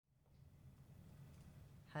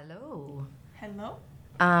Hello. Hello?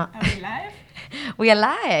 Uh, Are we live? we are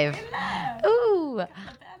live. We're live. Ooh. Couple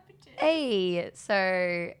of bad bitches. Hey.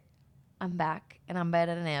 So I'm back and I'm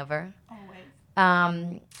better than ever.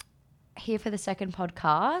 Always. Here for the second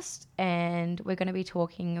podcast, and we're going to be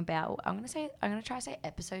talking about. I'm going to try to say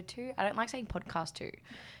episode 2. I don't like saying podcast 2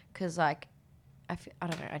 because I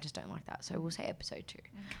don't know. I just don't like that. So we'll say episode 2.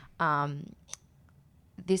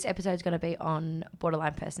 This episode is going to be on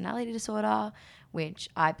borderline personality disorder, which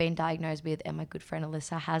I've been diagnosed with, and my good friend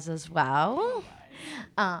Alyssa has as well.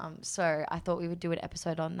 So I thought we would do an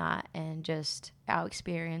episode on that and just our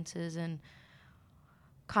experiences and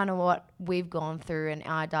kind of what we've gone through and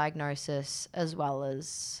our diagnosis, as well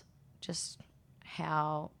as just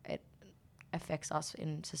how it affects us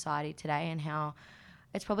in society today and how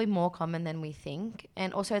it's probably more common than we think.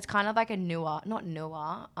 And also it's kind of like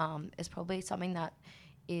it's probably something that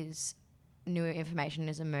is newer information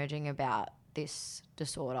is emerging about this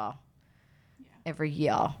disorder every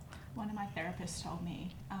year. One of my therapists told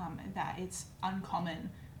me that it's uncommon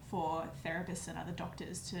for therapists and other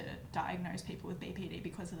doctors to diagnose people with BPD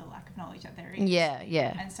because of the lack of knowledge that there is.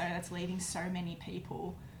 Yeah. And so that's leaving so many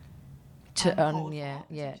people To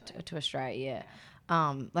Australia,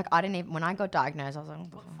 like I didn't even, when I got diagnosed, I was like,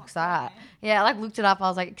 what the fuck's that? Yeah, I like looked it up. I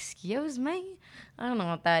was like, excuse me? I don't know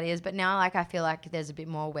what that is. But now, like, I feel like there's a bit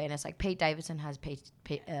more awareness. Like Pete Davidson has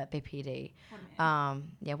BPD.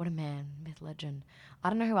 What a man, myth, legend. I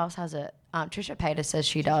don't know who else has it. Trisha Paytas says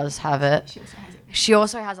she does have it. She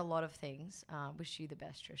also has a lot of things. Wish you the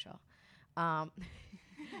best, Trisha.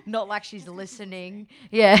 Not like she's listening.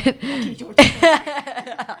 Yeah.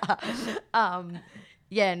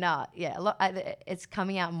 It's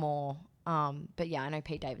coming out more. But yeah, I know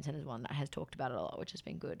Pete Davidson is one that has talked about it a lot, which has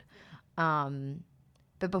been good.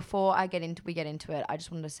 But before we get into it, I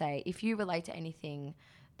just wanted to say, if you relate to anything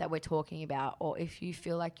that we're talking about, or if you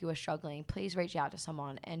feel like you are struggling, please reach out to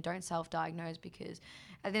someone and don't self-diagnose, because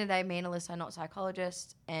at the end of the day, me and Alyssa are not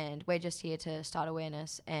psychologists, and we're just here to start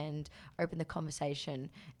awareness and open the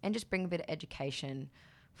conversation and just bring a bit of education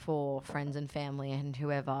for friends and family and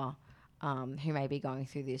whoever who may be going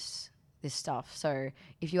through this stuff. So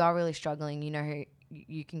if you are really struggling, you know who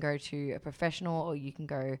you can go to, a professional, or you can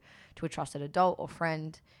go to a trusted adult or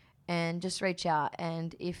friend and just reach out.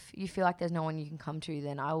 And if you feel like there's no one you can come to,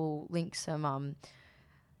 then I will link some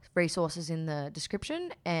resources in the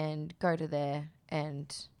description and go to there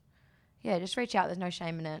and just reach out. There's no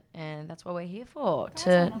shame in it, and that's what we're here for,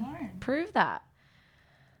 to prove that.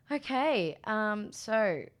 Okay,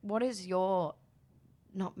 so what is your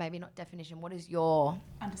not definition, what is your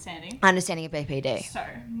understanding of BPD? So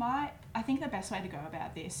I think the best way to go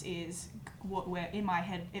about this is in my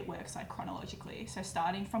head it works like chronologically. So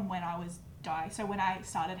starting from when I was so when I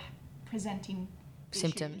started presenting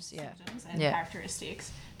symptoms and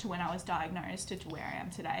characteristics, to when I was diagnosed to where I am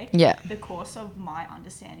today. The course of my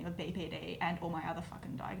understanding of BPD and all my other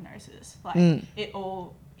fucking diagnoses, it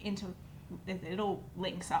all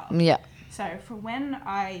links up. So from when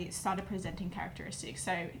I started presenting characteristics,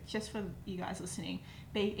 so just for you guys listening,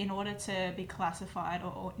 in order to be classified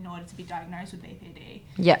or in order to be diagnosed with BPD,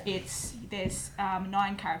 there's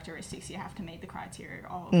 9 characteristics you have to meet the criteria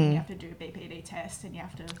of. You have to do a BPD test, and you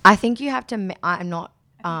have to. I think you have to. I'm not.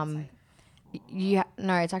 No,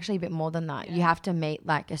 it's actually a bit more than that. You have to meet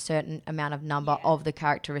like a certain amount of number of the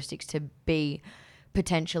characteristics to be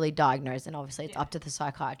potentially diagnosed, and obviously it's up to the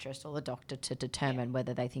psychiatrist or the doctor to determine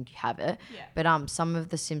whether they think you have it. But some of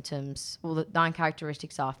the symptoms, the 9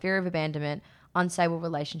 characteristics are fear of abandonment, unstable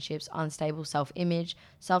relationships, unstable self-image,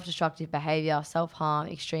 self-destructive behavior, self-harm,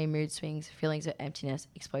 extreme mood swings, feelings of emptiness,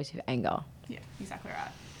 explosive anger. Yeah, exactly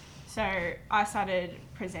right. So I started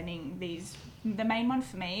presenting these. The main one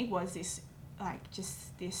for me was this,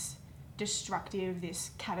 just this destructive,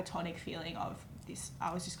 this catatonic feeling of this,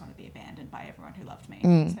 I was just going to be abandoned by everyone who loved me,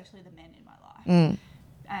 especially the men in my life.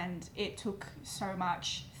 And it took so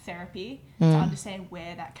much therapy to understand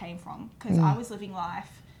where that came from, because I was living life.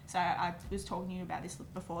 So I was talking to you about this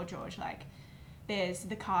before, George, there's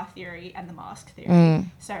the car theory and the mask theory.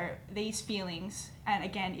 So these feelings, and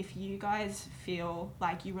again, if you guys feel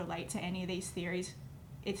like you relate to any of these theories,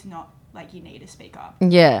 it's not like you need to speak up.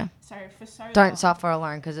 So for don't suffer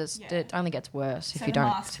alone, because it only gets worse if you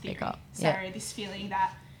don't speak up. So this feeling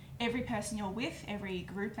that every person you're with, every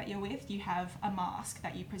group that you're with, you have a mask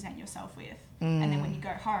that you present yourself with. And then when you go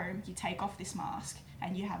home, you take off this mask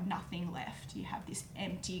and you have nothing left. You have this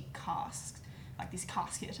empty cast like this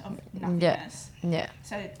casket of nothingness. Yeah.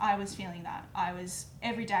 So I was feeling that. I was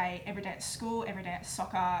every day at school, every day at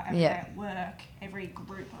soccer, every day at work, every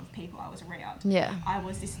group of people I was around. Yeah. I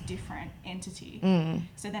was this different entity.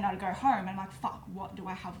 So then I'd go home and I'm like, fuck, what do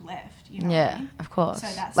I have left? You know what I mean? Of course. So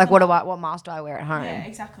that's like, what mask do I wear at home? Yeah,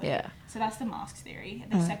 exactly. Yeah. So that's the masks theory.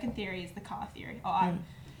 The second theory is the car theory.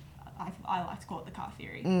 I like to call it the car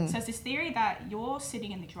theory. So it's this theory that you're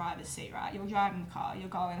sitting in the driver's seat, right? You're driving the car, you're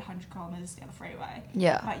going 100 kilometers down the freeway.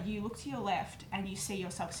 Yeah. But you look to your left and you see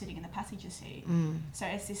yourself sitting in the passenger seat. So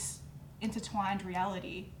it's this intertwined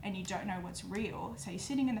reality and you don't know what's real. So you're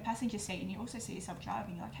sitting in the passenger seat and you also see yourself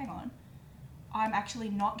driving. You're like, hang on, I'm actually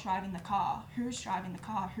not driving the car. Who's driving the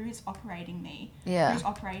car? Who's operating me? Yeah. Who's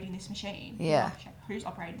operating this machine? Yeah. Who's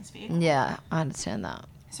operating this vehicle? Yeah, I understand that.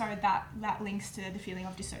 So that links to the feeling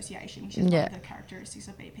of dissociation, which is one of the characteristics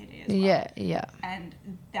of BPD as well. Yeah. And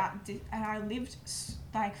and I lived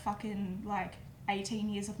like fucking like 18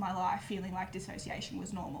 years of my life feeling like dissociation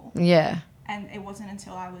was normal. Yeah. And it wasn't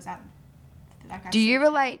until I was at Do you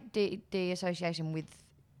relate de-association with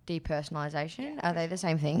depersonalization? Are they the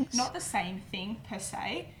same things? Not the same thing per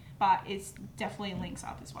se, but it's definitely links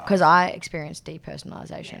up as well. Because I experienced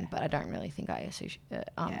depersonalization, but I don't really think I experienced.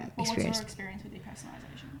 What's your experience with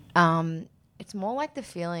depersonalization? It's more like the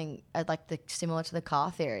feeling, similar to the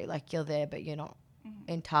car theory. Like you're there, but you're not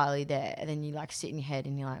entirely there. And then you like sit in your head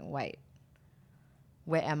and you're like, wait,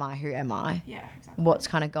 where am I? Who am I? Yeah, exactly. What's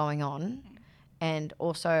kind of going on? And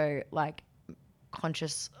also like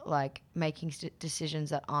conscious, like making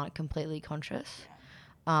decisions that aren't completely conscious.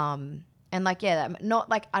 And like, not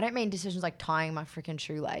like, I don't mean decisions like tying my freaking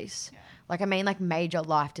shoelace. Like I mean like major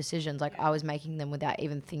life decisions. Like I was making them without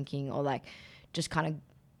even thinking, or like just kind of,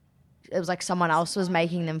 it was like someone else was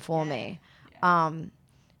making them for me.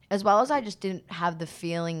 As well as I just didn't have the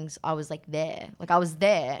feelings I was like there. Like I was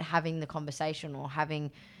there having the conversation or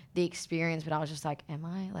having the experience, but I was just like, am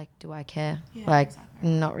I? Like, do I care? Yeah, like, exactly.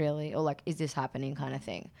 not really. Or like, is this happening kind of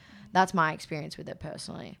thing? That's my experience with it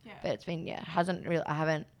personally. Yeah. But it's been, I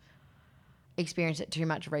haven't experienced it too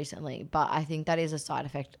much recently, but I think that is a side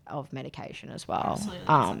effect of medication as well.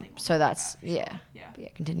 Absolutely. So that's, sure. Yeah.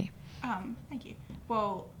 But continue. Thank you.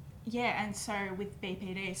 Well, yeah, and so with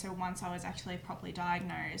BPD, so once I was actually properly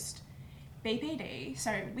diagnosed, BPD,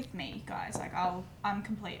 so with me, guys, like I'm a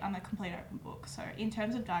complete open book. So in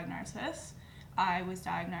terms of diagnosis, I was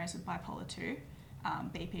diagnosed with Bipolar II,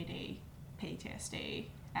 BPD, PTSD,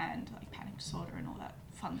 and like panic disorder and all that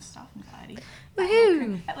fun stuff, anxiety.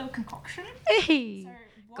 That little concoction. Hey. So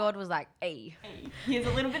God was like, hey. Here's a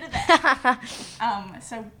little bit of that.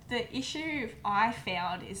 So the issue I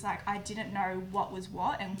found is like I didn't know what was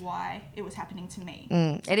what and why it was happening to me.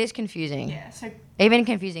 It is confusing. Yeah. So even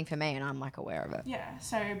confusing for me, and I'm like aware of it. Yeah.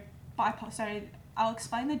 So So I'll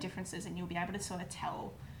explain the differences, and you'll be able to sort of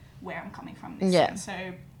tell where I'm coming from.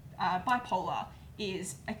 So bipolar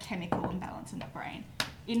is a chemical imbalance in the brain.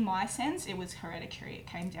 In my sense, it was hereditary. It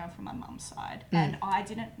came down from my mum's side, and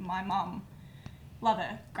my mum. Love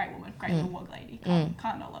her, great woman, great little wog lady.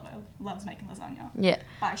 Can't not love her. Loves making lasagna. Yeah.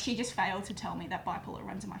 But she just failed to tell me that bipolar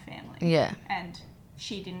runs in my family. Yeah. And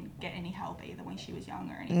she didn't get any help either when she was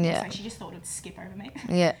young or anything. Yeah. So she just thought it'd skip over me.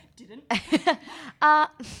 Yeah. Didn't.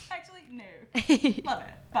 Actually, no. Love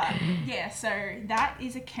it. But yeah, so that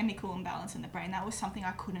is a chemical imbalance in the brain. That was something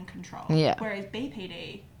I couldn't control. Yeah. Whereas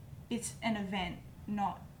BPD, it's an event,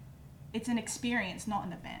 it's an experience, not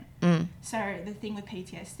an event. So the thing with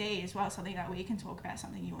PTSD as well, something that we can talk about,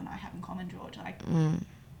 something you and I have in common, George, like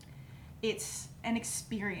it's an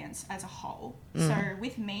experience as a whole. So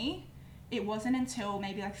with me, it wasn't until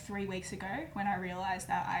maybe like 3 weeks ago when I realised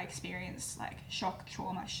that I experienced like shock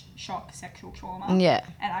sexual trauma. Yeah.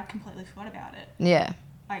 And I completely forgot about it. Yeah.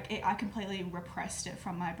 Like I completely repressed it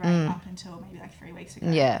from my brain up until maybe like 3 weeks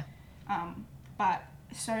ago. Yeah. But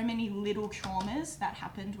so many little traumas that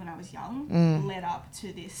happened when I was young led up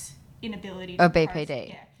to this inability to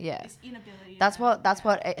BPD. This inability. That's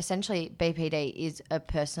what essentially BPD is, a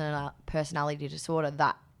personality disorder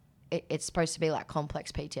that it's supposed to be like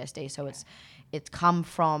complex PTSD. So it's come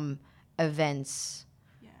from events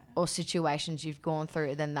or situations you've gone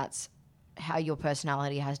through, then that's how your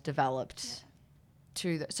personality has developed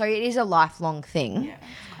so it is a lifelong thing. Yeah,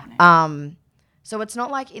 it's chronic. So it's not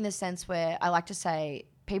like in the sense where I like to say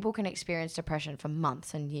people can experience depression for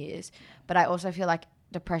months and years, but I also feel like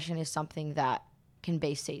depression is something that can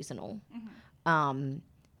be seasonal.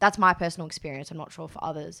 That's my personal experience. I'm not sure for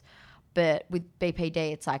others, but with BPD,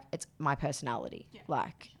 it's like it's my personality. Yeah,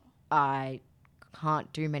 like I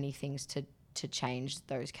can't do many things to change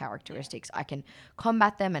those characteristics. I can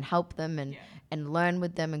combat them and help them and learn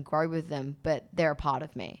with them and grow with them, but they're a part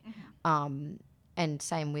of me. and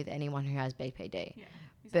same with anyone who has BPD. Yeah.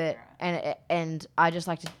 But Exactly right. and I just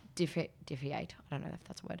like to differentiate. I don't know if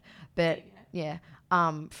that's a word, but yeah.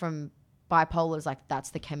 From bipolar is like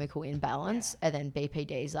that's the chemical imbalance, and then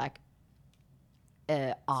BPD is like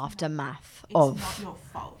aftermath of. It's not your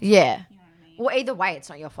fault. Yeah. You know what I mean? Well, either way, it's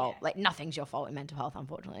not your fault. Yeah. Like nothing's your fault in mental health,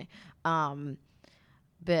 unfortunately.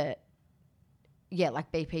 But yeah, like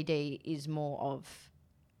BPD is more of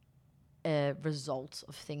a result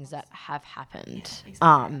of things that have happened. Yeah,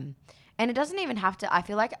 exactly. And it doesn't even have to. I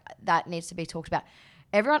feel like that needs to be talked about.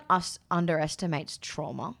 Everyone underestimates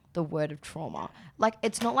trauma, the word of trauma. Like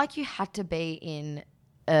it's not like you had to be in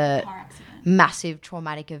a Car accident. massive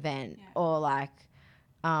traumatic event Yeah. or like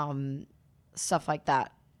stuff like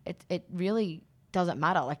that. It really doesn't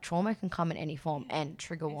matter. Like trauma can come in any form. And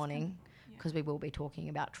trigger warning, because we will be talking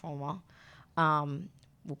about trauma.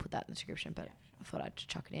 We'll put that in the description, but I thought I'd just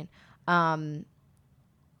chuck it in.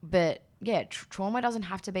 But yeah, trauma doesn't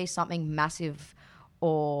have to be something massive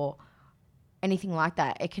or anything like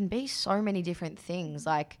that. It can be so many different things.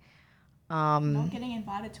 Like Not getting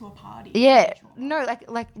invited to a party. yeah, no,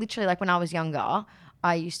 like literally, like when I was younger,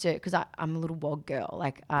 I used to, because I'm a little wog girl.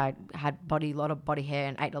 Like I had a lot of body hair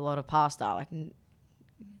and ate a lot of pasta. Like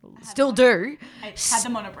still do. I had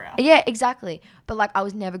them on a brow. Yeah, exactly. But like I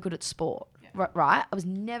was never good at sport, right? I was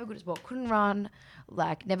never good at sport. Couldn't run.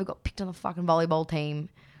 Like never got picked on the fucking volleyball team.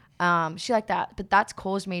 Shit like that. But that's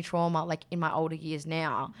caused me trauma like in my older years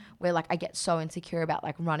now, where like I get so insecure about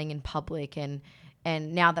like running in public and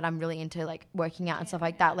now that I'm really into like working out and stuff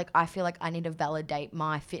like that, like I feel like I need to validate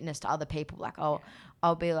my fitness to other people. Like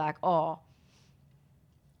I'll be like, not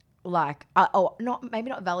maybe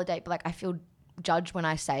not validate, but like I feel judged when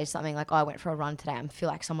I say something like, I went for a run today. I feel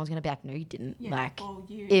like someone's gonna be like, no, you didn't. Yeah, like, well,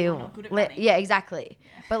 you're ew. not good at running. Yeah, exactly. Yeah.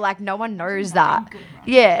 But like, no one knows Not that. good at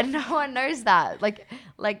running. Yeah, no one knows that. Like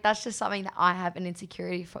that's just something that I have an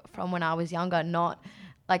insecurity from when I was younger, not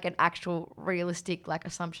like an actual realistic like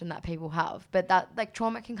assumption that people have. But that like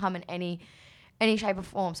trauma can come in any shape or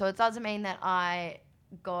form. So it doesn't mean that I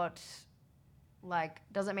got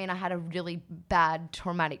doesn't mean I had a really bad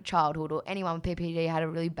traumatic childhood, or anyone with PPD had a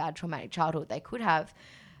really bad traumatic childhood. They could have,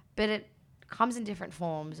 but it comes in different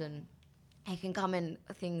forms, and it can come in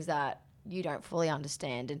things that you don't fully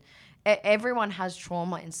understand. And everyone has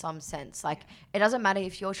trauma in some sense. Like it doesn't matter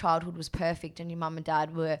if your childhood was perfect and your mum and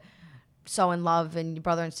dad were so in love and your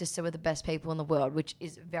brother and sister were the best people in the world, which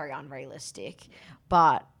is very unrealistic.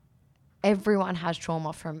 But everyone has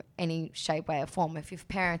trauma from any shape, way, or form. If your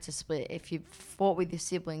parents are split, if you've fought with your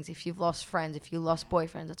siblings, if you've lost friends, if you lost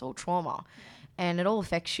boyfriends, it's all trauma, and it all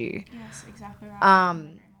affects you. Yes, exactly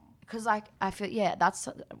right. Because like I feel, that's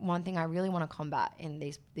one thing I really want to combat in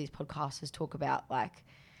these podcasts is talk about like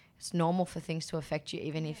it's normal for things to affect you,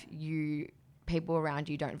 even if people around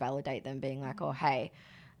you don't validate them, being like, oh hey,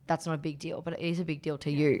 that's not a big deal, but it is a big deal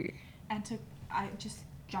to you. And I just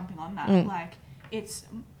jumping on that, like it's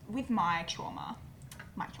with my trauma,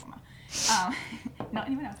 not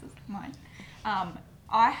anyone else's, mine.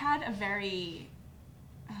 I had a very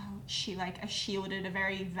a shielded, a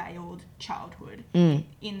very veiled childhood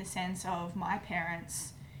in the sense of my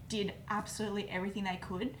parents did absolutely everything they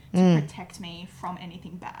could to protect me from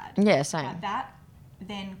anything bad. Yeah, same. But that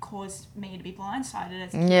then caused me to be blindsided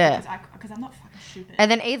as a kid because I'm not fucking stupid. And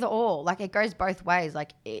then either or, like it goes both ways.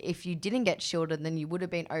 Like if you didn't get shielded, then you would have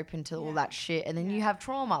been open to all that shit, and then you have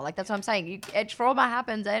trauma. Like that's what I'm saying. Trauma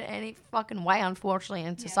happens in any fucking way, unfortunately,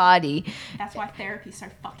 in society. That's why therapy is so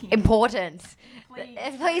fucking important.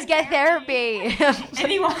 Please get therapy.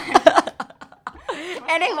 Anyone.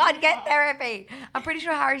 Anyone get therapy. I'm pretty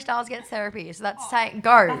sure Harry Styles gets therapy, so that's saying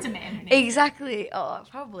go. That's a man who needs exactly. Oh,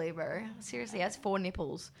 probably, bro. Seriously, he has 4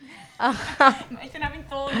 nipples. Imagine having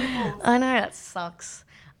 4 nipples. I know, that sucks.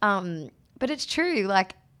 But it's true,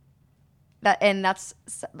 like that, and that's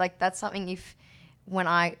something. When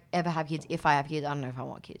I ever have kids, if I have kids, I don't know if I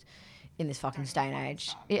want kids in this fucking day and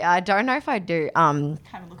age. Yeah, I don't know if I do. Kind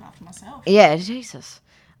of look after myself. Yeah, Jesus.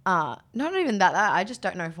 Not even that. I just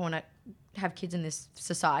don't know if I want to have kids in this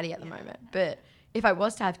society at the moment. But if I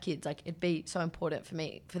was to have kids, like it'd be so important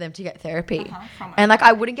for them to get therapy. And like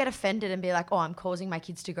I wouldn't get offended and be like, oh, I'm causing my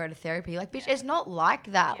kids to go to therapy. Like, bitch, it's not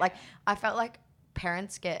like that. Like I felt like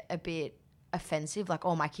parents get a bit offensive, like,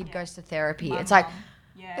 oh, my kid goes to therapy. It's like,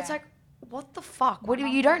 what the fuck? What do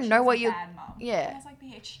you don't know what you? Yeah. And I was like,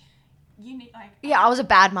 bitch, you need like. Yeah, I was a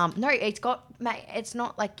bad mum. No, it's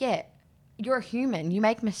not like you're a human. You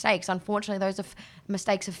make mistakes. Unfortunately, those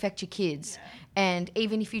mistakes affect your kids. Yeah. And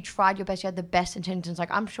even if you tried your best, you had the best intentions. Like,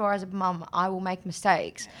 I'm sure as a mum, I will make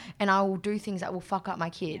mistakes and I will do things that will fuck up my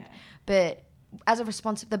kid. Yeah. But as a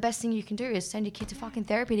response, the best thing you can do is send your kid to fucking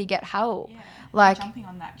therapy to get help. Yeah. Like, jumping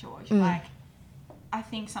on that, George, like, I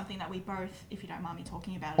think something that we both, if you don't mind me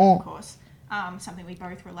talking about it, of course, something we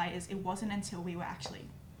both relate is it wasn't until we were actually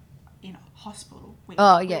in a hospital. We were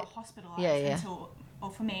hospitalised until, or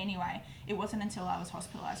for me anyway, it wasn't until I was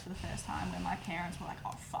hospitalised for the first time when my parents were like,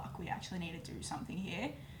 oh, fuck, we actually need to do something here.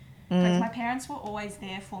 Because my parents were always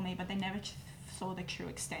there for me, but they never saw the true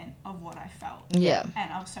extent of what I felt. Yeah.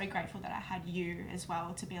 And I was so grateful that I had you as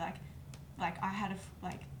well to be like I had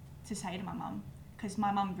to say to my mum, because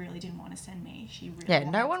my mum really didn't want to send me. She really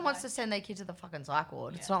no one wants to send their kid to the fucking psych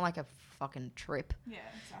ward. It's not like a fucking trip. Yeah,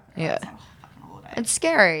 exactly. Yeah. It's not a fucking holiday. It's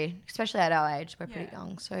scary, especially at our age. We're pretty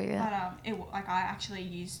young, so yeah. But I actually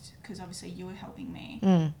used, because obviously you were helping me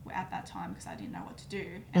at that time because I didn't know what to do,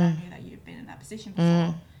 and I knew that you'd been in that position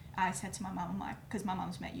before. I said to my mum, like, because my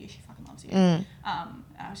mum's met you, she fucking loves you.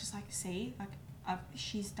 I was just like, see, like,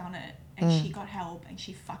 she's done it, and she got help, and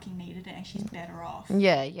she fucking needed it, and she's better off.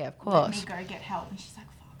 Yeah, of course. Let me go get help, and she's like,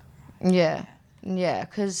 fuck. Right. Yeah,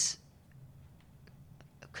 because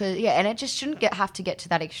and it just shouldn't have to get to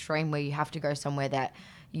that extreme where you have to go somewhere that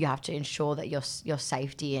you have to ensure that your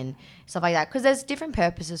safety and stuff like that. Because there's different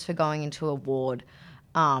purposes for going into a ward.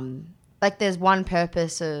 Like there's one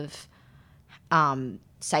purpose of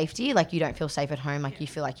safety, like you don't feel safe at home, like you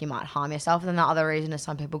feel like you might harm yourself. And then the other reason is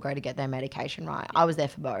some people go to get their medication right. I was there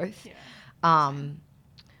for both.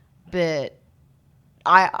 But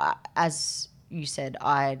I, as you said,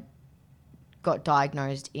 I got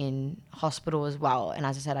diagnosed in hospital as well, and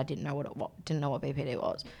as I said, I didn't know what BPD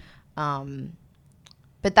was.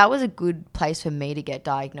 But that was a good place for me to get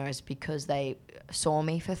diagnosed because they saw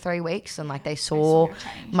me for 3 weeks and like they saw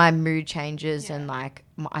my mood changes and like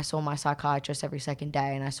I saw my psychiatrist every second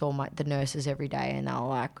day and I saw the nurses every day, and they were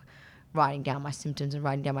like writing down my symptoms and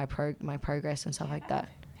writing down my progress and stuff like that.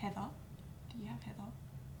 Heather, do you have Heather?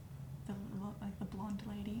 The blonde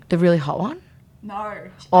lady. The really hot one? No, I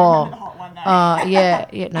remember the hot one though.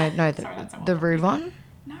 No, the rude one.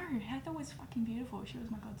 No, Heather was fucking beautiful. She was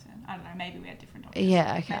my godsend. I don't know, maybe we had different doctors.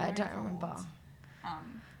 Yeah, okay, I don't remember.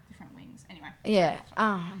 Different wings. Anyway. Yeah,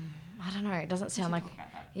 I don't know. It doesn't sound like.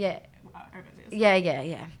 Yeah. Over this.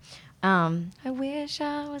 Yeah. I wish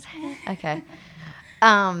I was. Okay.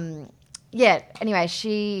 Yeah.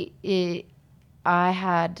 Anyway, I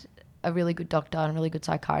had a really good doctor and a really good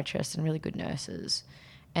psychiatrist and really good nurses,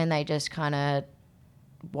 and they just kind of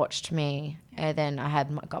watched me. And then I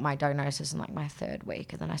got my diagnosis in like my 3rd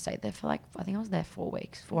week, and then I stayed there for like, I think I was there 4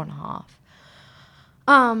 weeks, 4.5.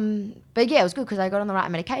 But yeah, it was good because I got on the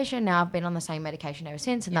right medication. Now I've been on the same medication ever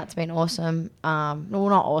since, and that's been awesome. Well,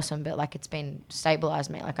 not awesome, but like it's been stabilized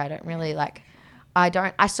me. Like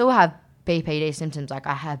I still have BPD symptoms. Like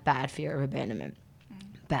I have bad fear of abandonment,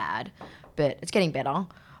 but it's getting better.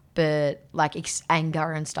 But like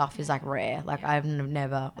anger and stuff is like rare. Like I've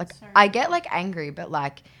never I get like angry, but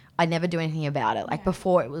like I never do anything about it. Like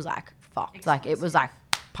before it was like fucked. Like it was like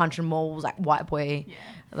punching walls, like white boy. Yeah.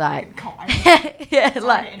 Like yeah,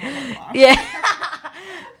 like yeah.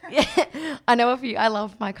 Yeah. I know a few. I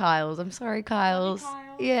love my Kyles. I'm sorry, Kyles.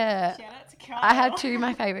 Yeah. Shout out to Kyle. I had 2 of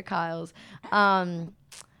my favorite Kyles.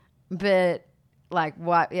 But like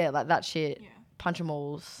what? Yeah, like that shit. Yeah. Punching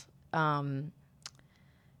walls.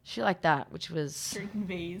 Shit like that, which was drinking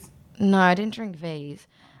V's. No, I didn't drink V's.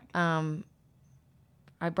 I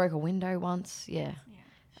broke a window once. Yeah.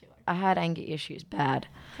 Shit like I had anger issues bad.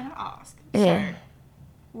 Can I ask? Yeah. So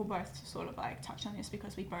we'll both sort of like touch on this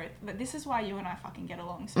because we both. But this is why you and I fucking get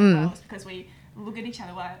along so well. Is because we look at each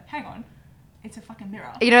other like, hang on, it's a fucking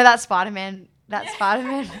mirror. You know that Spider-Man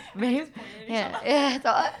Spider-Man meme?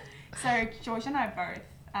 Yeah. So George and I both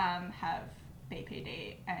have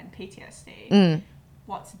BPD and PTSD.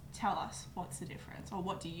 Tell us what's the difference, or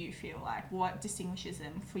what do you feel like? What distinguishes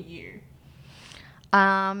them for you?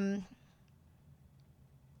 I'll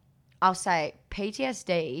say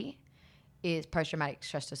PTSD is post-traumatic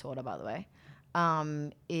stress disorder, by the way.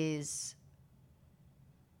 Is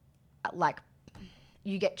like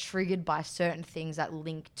you get triggered by certain things that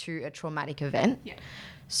link to a traumatic event. Yeah.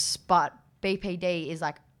 But BPD is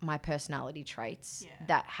like my personality traits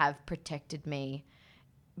that have protected me,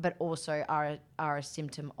 but also are a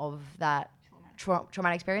symptom of that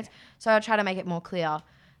traumatic experience. So I'll try to make it more clear.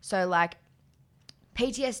 So like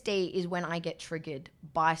PTSD is when I get triggered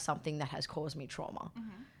by something that has caused me trauma.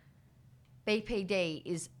 BPD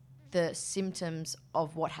is the symptoms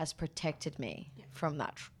of what has protected me from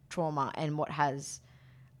that trauma and what has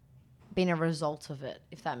been a result of it,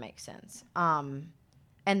 if that makes sense. And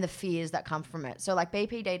the fears that come from it. So like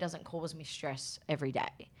BPD doesn't cause me stress every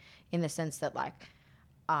day in the sense that like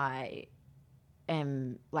I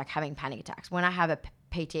am like having panic attacks. When I have a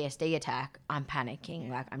PTSD attack, I'm panicking,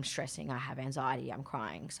 like I'm stressing, I have anxiety, I'm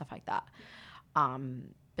crying, stuff like that.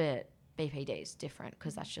 But BPD is different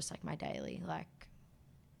because that's just like my daily, like,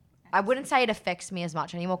 I wouldn't say it affects me as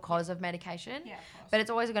much anymore because of medication, but it's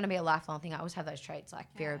always going to be a lifelong thing. I always have those traits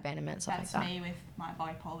like fear of abandonment, stuff like that. That's me with my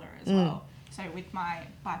bipolar as well. So with my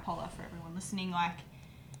bipolar, for everyone listening, like,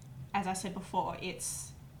 as I said before,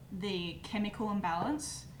 it's the chemical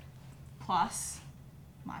imbalance plus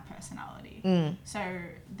my personality. So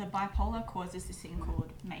the bipolar causes this thing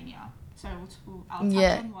called mania. So I'll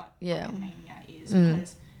touch on what mania is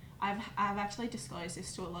because I've actually disclosed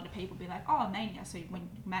this to a lot of people. Be like, oh, mania, so when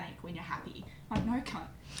manic, when you're happy. I'm like, no, cunt.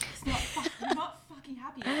 It's not. You're not fucking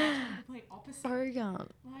happy. It's actually the complete opposite. Oh,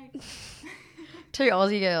 can't. Like, two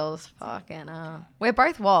Aussie girls. Fucking we're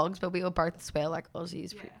both wogs, but we all both swear like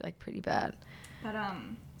Aussies, pretty bad. But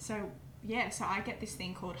so I get this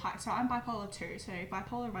thing called so I'm bipolar 2. So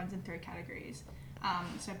bipolar runs in 3 categories.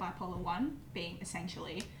 So bipolar 1 being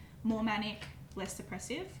essentially more manic, less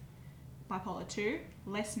depressive. Bipolar 2,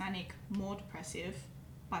 less manic, more depressive.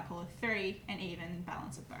 Bipolar 3, and even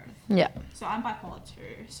balance of both. Yeah. So I'm bipolar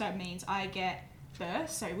 2, so it means I get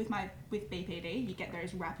bursts. So with BPD, you get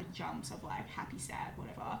those rapid jumps of like happy, sad,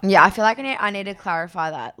 whatever. Yeah, I feel like I need to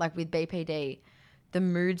clarify that. Like with BPD, the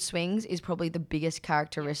mood swings is probably the biggest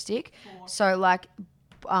characteristic. So like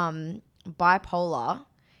bipolar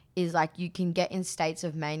is like you can get in states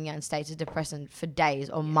of mania and states of depression for days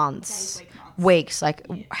or months, weeks, like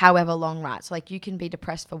however long, right? So like you can be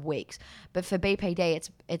depressed for weeks. But for BPD,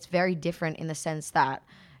 it's very different in the sense that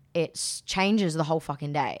it changes the whole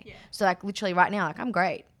fucking day. Yeah. So like literally right now, like I'm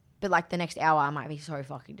great. But like the next hour I might be so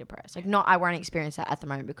fucking depressed. Like I won't experience that at the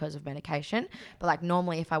moment because of medication. But like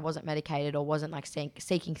normally if I wasn't medicated or wasn't like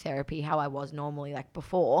seeking therapy how I was normally like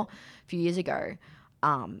before, a few years ago,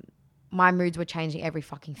 my moods were changing every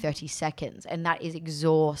fucking 30 seconds. And that is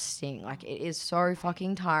exhausting. Like it is so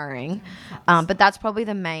fucking tiring. But that's probably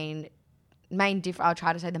the main I'll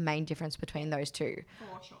try to say the main difference between those two.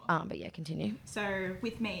 For sure. But yeah, continue. So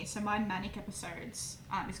with me, my manic episodes,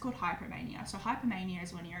 it's called hypomania. So hypomania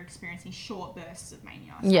is when you're experiencing short bursts of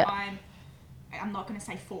mania. So I'm not going to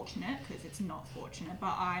say fortunate because it's not fortunate, but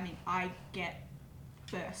I get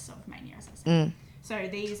bursts of mania, as I said. So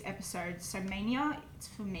these episodes, so mania, it's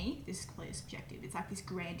for me, this is clearly subjective. It's like this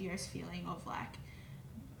grandiose feeling of like,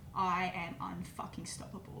 I am unfucking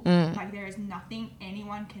stoppable. Like there is nothing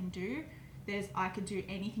anyone can do. I could do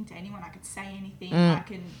anything to anyone. I could say anything. I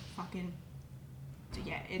can fucking...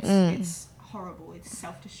 It's horrible. It's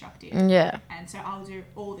self-destructive. Yeah. And so I'll do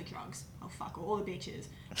all the drugs. I'll fuck all the bitches.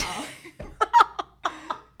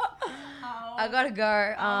 I gotta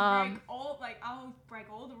go. I'll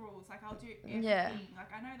break all the rules. Like I'll do everything. Yeah.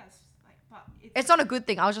 Like I know that's like, but it's not a good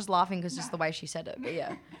thing. I was just laughing because just the way she said it. But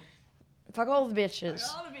yeah. Fuck all the bitches.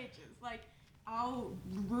 Fuck all the bitches. Like I'll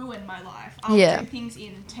ruin my life. I'll do things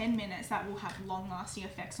in 10 minutes that will have long-lasting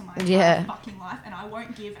effects on my entire fucking life, and I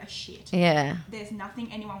won't give a shit. Yeah. There's nothing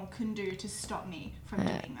anyone can do to stop me from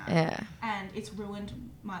doing that. Yeah. And it's ruined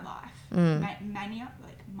my life. Mania,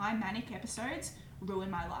 like my manic episodes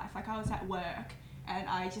ruined my life. Like I was at work and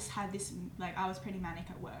I just had this, like I was pretty manic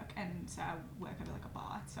at work, and so I work at like a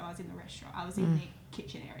bar, so I was in the restaurant, I was in the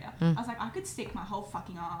kitchen area. I was like, I could stick my whole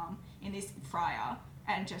fucking arm in this fryer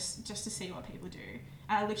and just to see what people do.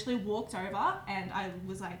 And I literally walked over and I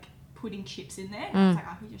was like putting chips in there. And I was like,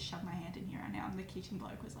 I could just shove my hand in here right now. And the kitchen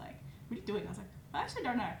bloke was like, what are you doing? I was like, I actually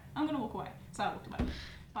don't know. I'm going to walk away. So I walked away.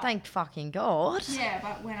 But, thank fucking God. Yeah,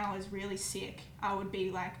 but when I was really sick, I would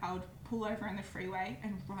pull over in the freeway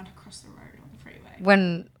and run across the road on the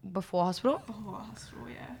freeway. Before hospital? Before hospital,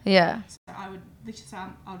 yeah. Yeah. So I would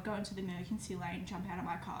literally, I would go into the emergency lane, jump out of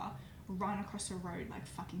my car, run across the road like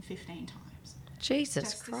fucking 15 times.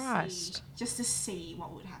 Jesus Christ. Just to see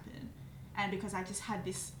what would happen. And because I just had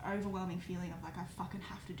this overwhelming feeling of like, I fucking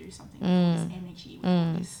have to do something with all this energy,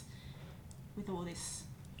 with all this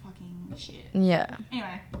fucking shit. Yeah.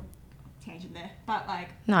 Anyway, tangent there. But like...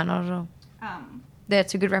 No, not at all.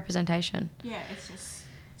 That's a good representation. Yeah, it's just...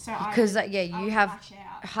 So because you have...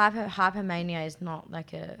 Hypermania is not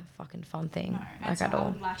like a fucking fun thing. No, like at all. I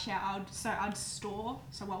would lash out. I'd store...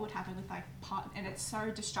 So what would happen with like... And it's so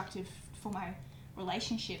destructive for my...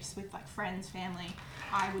 relationships with like friends, family.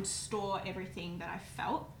 I would store everything that I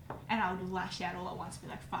felt, and I would lash out all at once, be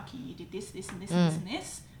like, fuck you, you did this, this and this and this and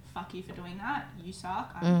this, fuck you for doing that, you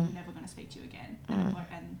suck, I'm never going to speak to you again.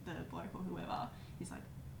 And the bloke or whoever is like,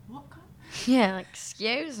 what? Yeah, like,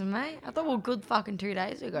 excuse me, I thought we were good fucking 2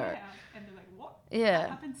 days ago. Yeah, and they're like, what? Yeah. That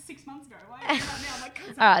happened 6 months ago. Why are you doing that now? I'm like,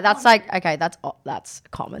 alright, that's like, okay, that's a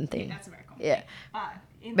common thing. Yeah, that's a very common thing. But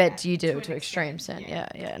But you do it to extreme extent.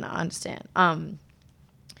 Yeah. No, I understand.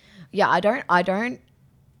 Yeah, I don't,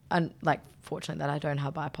 and like, fortunately that I don't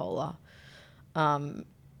have bipolar.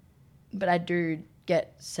 But I do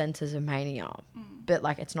get senses of mania. But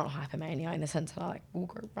like, it's not hypermania in the sense that I like will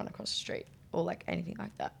go run across the street or like anything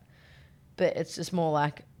like that. But it's just more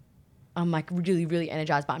like, I'm like really, really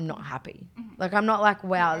energized, but I'm not happy. Like, I'm not like,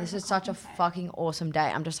 wow, this is such a fucking awesome day.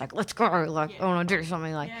 I'm just like, let's go. Like, I want to do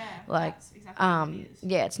something. Like, that's exactly what it is.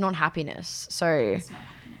 Yeah, it's not happiness. So It's not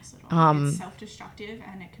happiness at all. It's self-destructive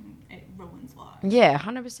and it ruins lives. Yeah,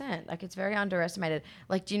 100%. Like, it's very underestimated.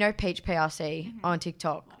 Like, do you know Peach PRC on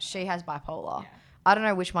TikTok? She has bipolar. Yeah. I don't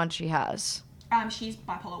know which one she has. She's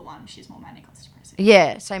bipolar 1. She's more manic less depressive.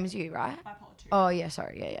 Yeah, same as you, right? Bipolar 2. Oh, yeah,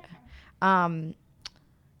 sorry. Yeah.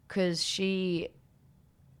 Because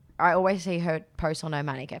I always see her post on her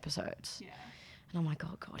manic episodes. Yeah. And I'm like,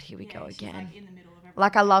 oh, God, here we go again. Like, in the middle of everything.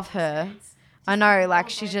 Like, I love her. I know, like,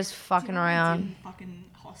 she's just fucking around. Fucking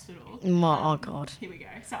hospital. Oh, God. Here we go.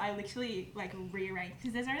 So I literally, like, rearranged,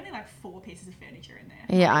 because there's only, like, 4 pieces of furniture in there.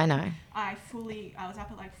 Yeah, I know. I was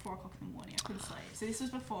up at, like, 4 o'clock in the morning. I couldn't sleep. So this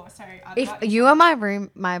was before. So if you were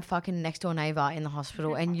my fucking next door neighbor in the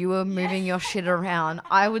hospital and you were moving your shit around,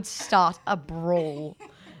 I would start a brawl.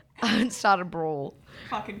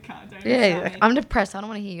 Fucking can't. Yeah, I'm depressed. I don't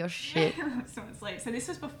want to hear your shit. So this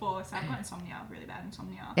was before. So I've got insomnia, really bad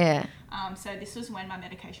insomnia. Yeah. So this was when my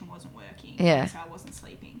medication wasn't working. Yeah. So I wasn't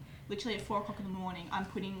sleeping. Literally at 4 o'clock in the morning, I'm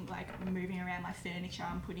putting moving around my furniture.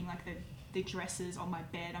 I'm putting the dresses on my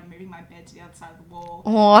bed. I'm moving my bed to the other side of the wall.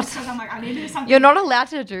 What? Because I'm like, I need to do something. You're not allowed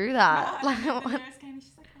to do that. No, the nurse came and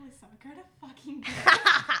she's like, Alyssa, go to fucking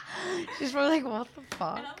bed. She's probably like, what the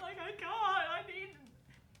fuck? And I'm like, oh God,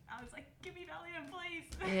 I was like, give me Valium, please.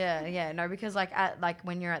 Yeah, no, because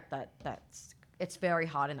when you're at it's very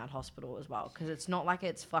hard in that hospital as well, because it's not like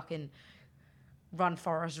it's fucking Run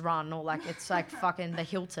Forest Run or like it's like fucking the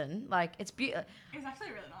Hilton. Like, it's beautiful. It's actually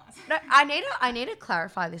really nice. No, I need to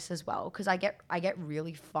clarify this as well, because I get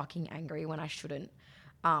really fucking angry when I shouldn't,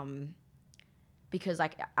 because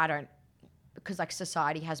like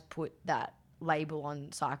society has put that label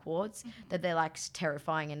on psych wards that they're like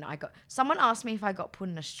terrifying, and someone asked me if I got put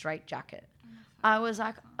in a straitjacket. I was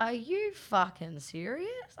like, are you fucking serious?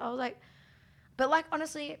 I was like, but like,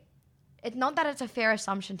 honestly, it's not that it's a fair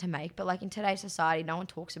assumption to make, but like in today's society, no one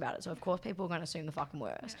talks about it. So of course people are going to assume the fucking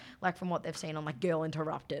worst, like from what they've seen on like Girl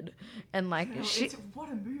Interrupted and like what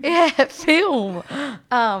a movie. Yeah, film.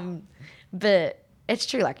 But it's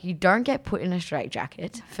true, like, you don't get put in a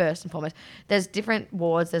straitjacket, first and foremost. There's different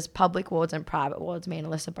wards. There's public wards and private wards. Me and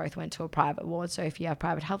Alyssa both went to a private ward. So if you have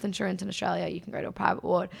private health insurance in Australia, you can go to a private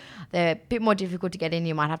ward. They're a bit more difficult to get in.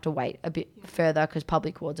 You might have to wait a bit further, because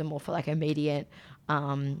public wards are more for like immediate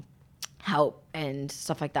help and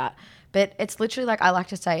stuff like that. But it's literally like, I like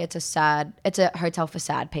to say, it's a hotel for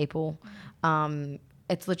sad people.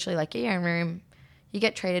 It's literally like, your own room. You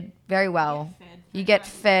get treated very well. You get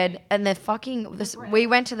fed, and they're fucking. We're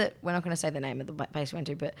not going to say the name of the place we went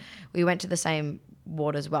to, but we went to the same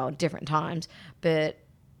ward as well, different times. But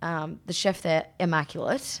the chef there,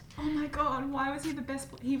 immaculate. Oh my God, why was he the best?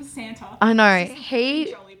 He was Santa. I know.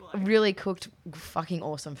 He really cooked fucking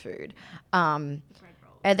awesome food. And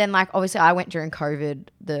then, like, obviously I went during COVID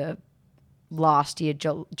the last year,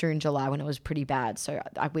 during July, when it was pretty bad. So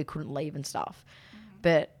we couldn't leave and stuff.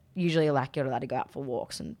 But usually, like, you're allowed to go out for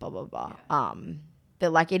walks and blah, blah, blah. Yeah.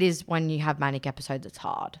 But, like, it is when you have manic episodes, it's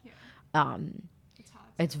hard. Yeah.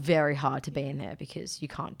 It's very hard to be in there because you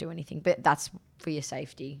can't do anything. But that's for your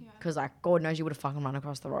safety. Because, like, God knows you would have fucking run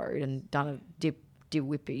across the road and done a dip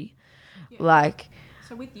whippy. Yeah. Like.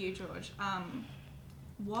 So, with you, George,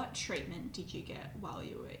 what treatment did you get while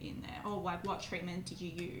you were in there? Or, like, what treatment did you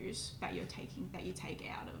use that you take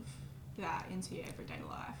out of that into your everyday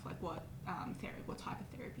life? Like, what type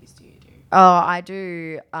of therapies do you do? Oh, I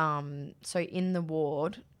do. So in the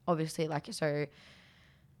ward, obviously, like, so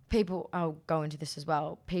people, I'll go into this as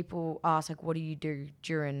well. People ask, like, what do you do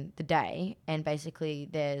during the day? And basically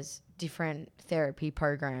there's different therapy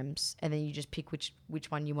programs, and then you just pick which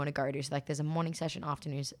one you want to go to. So, like, there's a morning session,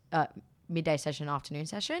 midday session, afternoon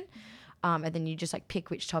session. And then you just, like, pick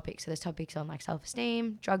which topics. So there's topics on, like,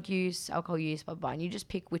 self-esteem, drug use, alcohol use, blah, blah, blah. And you just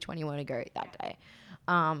pick which one you want to go that day.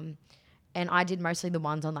 And I did mostly the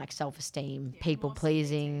ones on, like, self-esteem,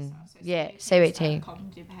 people-pleasing. CBT.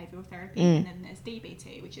 Cognitive behavioural therapy. And then there's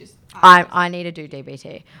DBT, which is... I need to do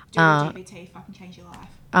DBT. DBT, fucking change your life.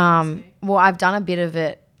 Well, I've done a bit of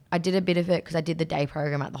it. I did a bit of it because I did the day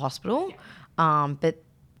program at the hospital. Yeah. But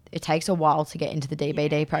it takes a while to get into the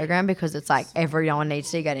DBT program because it's like everyone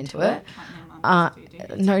needs to get into it.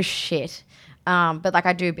 No shit. But, like,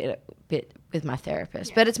 I do a bit with my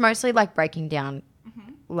therapist. But it's mostly like breaking down,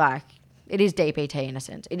 like it is DBT in a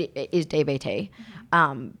sense. It is DBT,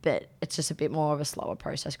 but it's just a bit more of a slower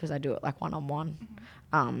process because I do it like one-on-one.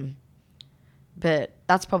 But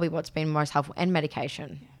that's probably what's been most helpful, and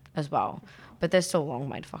medication as well. But there's still a long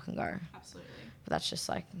way to fucking go. Absolutely. But that's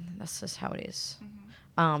just how it is.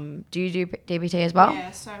 Do you do DBT as well?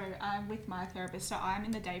 Yeah, so I'm with my therapist. So I'm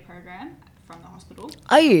in the day program from the hospital.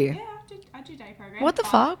 Are you? Yeah, I do day program. What the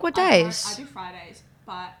fuck? What days? I do Fridays,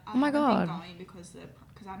 but I Oh my haven't God. been going because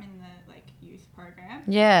I'm in the like youth program.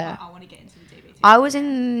 Yeah. I want to get into the DBT. I was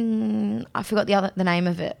in. I forgot the name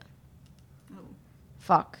of it. Oh.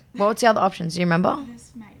 Fuck. What's the other options? Do you remember?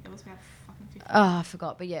 There was about fucking 50. Oh, I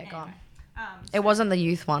forgot. But yeah, Anyway, go on. so- It wasn't the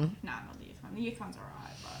youth one. No, not the youth one. The youth one's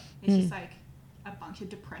alright, but it's just like a bunch of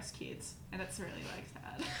depressed kids, and it's really like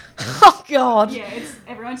sad. Oh God. Yeah,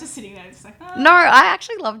 everyone's just sitting there, just like. Oh. No, I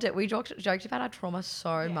actually loved it. We joked about our trauma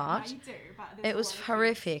so Yeah, much. No, you do, but there's It a was lot of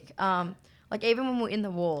horrific. Like even when we were in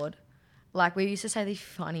the ward, like we used to say the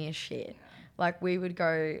funniest shit. Yeah. Like we would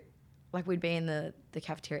go, like we'd be in the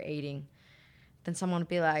cafeteria eating, then someone would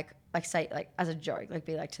be like say like as a joke, like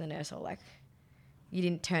be like to the nurse, or like, you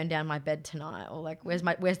didn't turn down my bed tonight, or like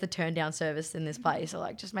where's the turn down service in this place, or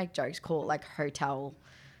like just make jokes, call it like hotel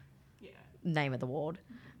name of the ward,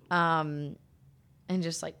 and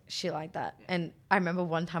just like shit like that. And I remember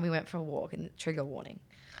one time we went for a walk, and trigger warning,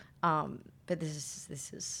 but this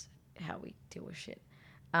is how we deal with shit.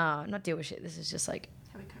 Not deal with shit. This is just like,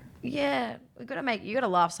 How we cope. yeah, you gotta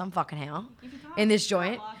laugh some fucking how If you can't- in this if you can't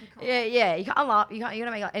joint. laugh, you cry. Yeah, you can't laugh. You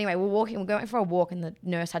gotta make. Anyway, we're going for a walk, and the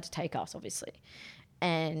nurse had to take us, obviously,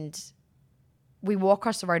 and we walk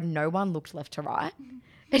across the road, and no one looked left to right.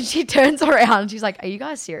 And she turns around, and she's like, "Are you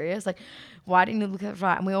guys serious? Like, why didn't you look left to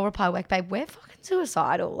right?" And we all reply, "Like, babe, we're fucking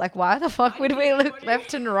suicidal. Like, why the fuck would we look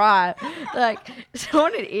left and right? Like,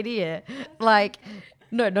 what an idiot. Like,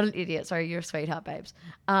 no, not an idiot. Sorry, you're a sweetheart, babes.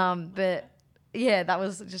 But yeah, that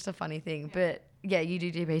was just a funny thing. But yeah, you do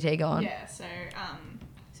DBT. Go on. Yeah, so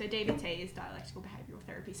DBT is dialectical behavioural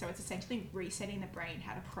therapy. So it's essentially resetting the brain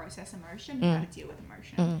how to process emotion and how to deal with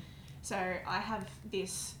emotion. So I have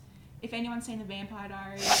this. If anyone's seen The Vampire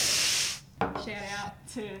Diaries, shout out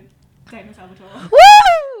to Damon Salvatore.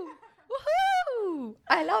 Woo! Woohoo!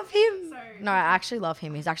 I love him. So- No, I actually love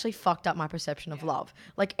him. He's actually fucked up my perception of love.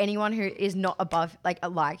 Like anyone who is not above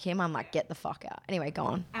like him, I'm like, get the fuck out. Anyway, go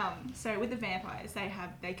on. So with the vampires,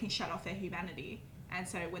 they can shut off their humanity, and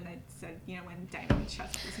so when when Damon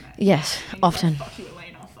shuts off his humanity, Yes, and he's often. like, fuck you,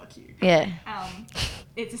 Elena, fuck you. Yeah.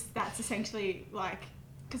 That's essentially like,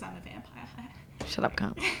 because I'm a vampire. Shut up,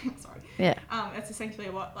 cunt. Sorry. Yeah. That's essentially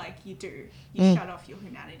what like you do. You shut off your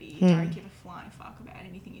humanity. You don't give a flying fuck about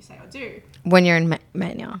anything you say or do. When you're in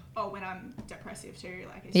mania. Or when I'm depressive too.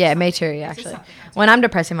 Like it's Yeah, just me something- too, it's just actually. something I do. When I'm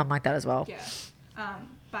depressive, I'm like that as well. Yeah.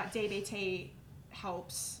 But DBT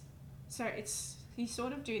helps. So you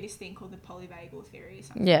sort of do this thing called the polyvagal theory,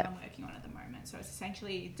 something that I'm working on at the moment. So it's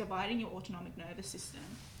essentially dividing your autonomic nervous system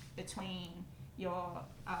between your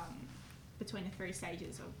between the three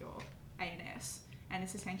stages of your ANS. And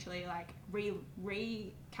it's essentially like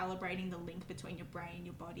recalibrating the link between your brain,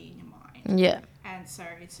 your body, and your mind. Yeah. And so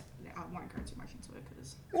I won't go too much into it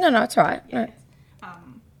because No, it's all right. yeah, No.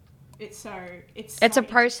 it's a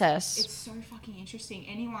process. It's so fucking interesting.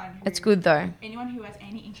 It's good though. Anyone who has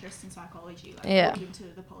any interest in psychology, like look into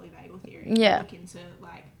the polyvagal theory. Yeah. Look into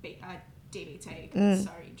like DBT. It's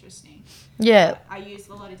so interesting. Yeah. But I use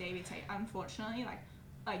a lot of DBT. Unfortunately,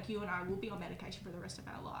 like you and I will be on medication for the rest of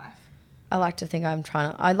our life. I'd like to think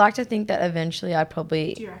that eventually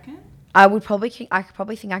Do you reckon? I could probably think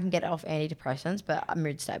I can get off antidepressants, but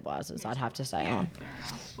mood stabilizers I'd have to stay on. Fair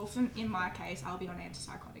enough. Well, in my case, I'll be on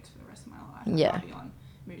antipsychotics for the rest of my life. Yeah. I'll be on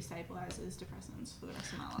mood stabilizers, depressants for the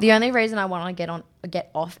rest of my life. The only reason I want to get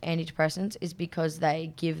off antidepressants is because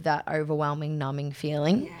they give that overwhelming, numbing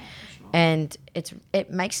feeling, Yeah, for sure. and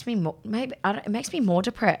it makes me it makes me more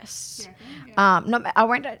depressed. Yeah.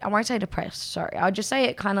 I won't say depressed. Sorry, I'll just say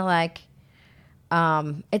it kind of like.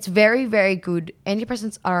 It's very, very good.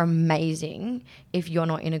 Antidepressants are amazing if you're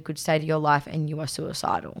not in a good state of your life and you are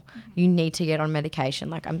suicidal. You need to get on medication.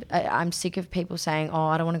 Like I'm sick of people saying, "Oh,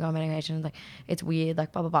 I don't want to go on medication." Like it's weird.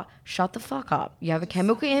 Like blah blah blah. Shut the fuck up. You have a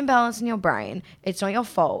chemical imbalance in your brain. It's not your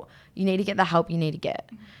fault. You need to get the help you need to get.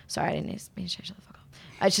 Sorry, I didn't mean to say shut the fuck up.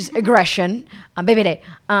 It's just aggression. BBD.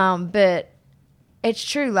 But it's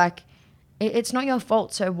true. Like. It's not your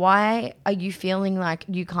fault. So why are you feeling like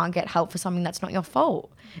you can't get help for something that's not your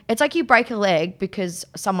fault? It's like you break a leg because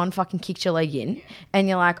someone fucking kicked your leg in and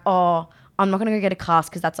you're like, oh, I'm not going to go get a cast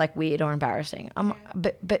because that's like weird or embarrassing.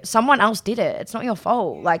 But someone else did it. It's not your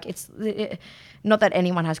fault. Like not that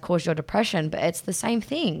anyone has caused your depression, but it's the same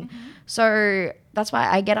thing. So that's why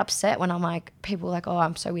I get upset when I'm like, people are like, oh,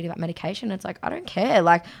 I'm so weird about medication. It's like, I don't care.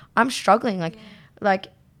 Like, I'm struggling. Like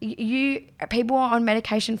people are on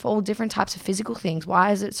medication for all different types of physical things.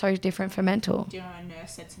 Why is it so different for mental? Do you know what a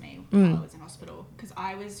nurse said to me while I was in hospital? Because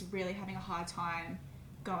I was really having a hard time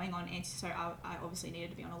going on so I obviously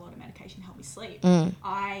needed to be on a lot of medication to help me sleep.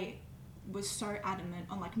 I was so adamant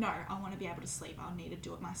on like, no, I want to be able to sleep. I'll need to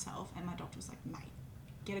do it myself. And my doctor was like, mate,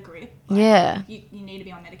 get a grip. Like, you need to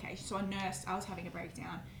be on medication. So I was having a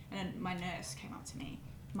breakdown, and then my nurse came up to me,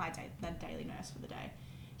 the daily nurse for the day.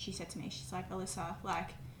 She said to me, she's like, Alyssa,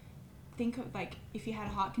 like, think of like, if you had a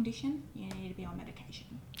heart condition, you need to be on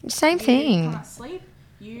medication. Same thing. You can't sleep,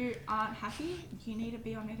 you aren't happy, you need to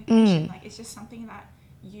be on medication. Like, it's just something that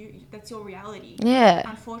that's your reality. Yeah.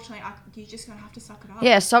 Unfortunately, you're just gonna have to suck it up.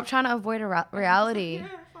 Yeah, stop trying to avoid a reality.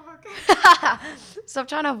 Fuck. Stop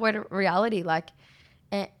trying to avoid a reality. Like,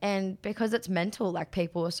 and because it's mental, like,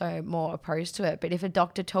 people are so more opposed to it. But if a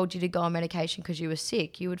doctor told you to go on medication because you were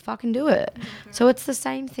sick, you would fucking do it. So it's the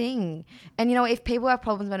same thing. And, you know, if people have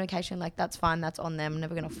problems with medication, like, that's fine. That's on them. I'm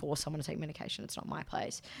never going to force someone to take medication. It's not my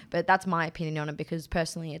place. But that's my opinion on it, because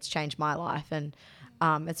personally it's changed my life, and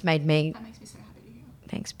it's made me... That makes me so happy to hear.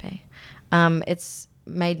 Thanks, B. It's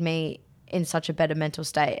made me in such a better mental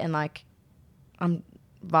state, and like, I'm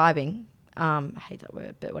vibing. I hate that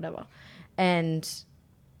word, but whatever. And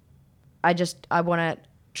I want to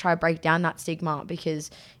try to break down that stigma,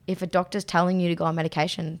 because if a doctor's telling you to go on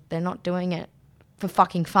medication, they're not doing it for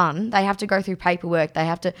fucking fun. They have to go through paperwork. They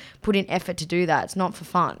have to put in effort to do that. It's not for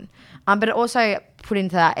fun. But it also put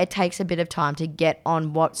into that, it takes a bit of time to get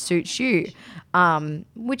on what suits you,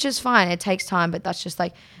 which is fine. It takes time, but that's just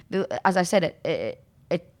like, as I said, it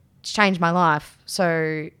changed my life.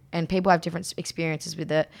 So, and people have different experiences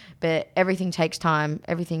with it, but everything takes time.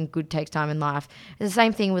 Everything good takes time in life. It's the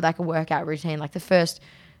same thing with like a workout routine. Like, the first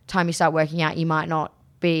time you start working out, you might not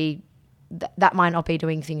be, that might not be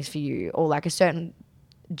doing things for you, or like a certain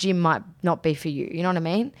gym might not be for you. You know what I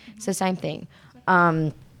mean? It's the same thing.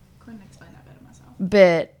 Couldn't explain that better myself.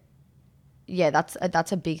 But yeah,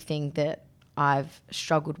 that's a big thing that I've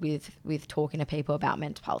struggled with talking to people about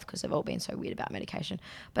mental health, because they've all been so weird about medication.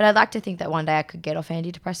 But I'd like to think that one day I could get off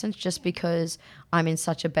antidepressants, just because I'm in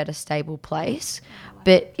such a better, stable place.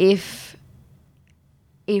 But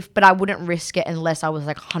but I wouldn't risk it unless I was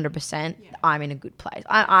like 100% I'm in a good place.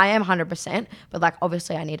 I am 100%, but like,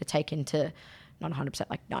 obviously I need to take into, not 100%,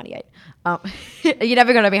 like 98. You're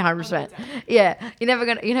never going to be 100%. Yeah, you're never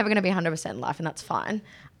going to be 100% in life, and that's fine.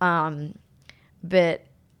 But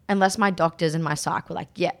unless my doctors and my psych were like,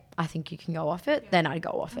 yeah, I think you can go off it, then I'd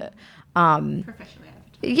go off it. Professionally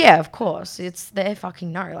advertised. Yeah, of course. It's their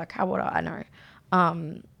fucking know. Like, how would I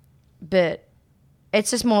know? But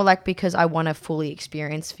it's just more like, because I want to fully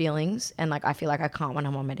experience feelings, and like, I feel like I can't when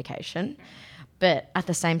I'm on medication. But at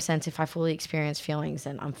the same sense, if I fully experience feelings,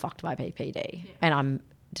 then I'm fucked by BPD, and I'm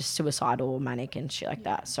just suicidal or manic and shit like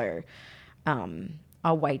that. So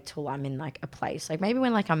I'll wait till I'm in like a place, like maybe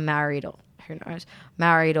when like I'm married, or who knows,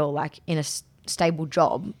 married, or like in a stable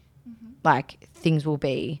job, like things will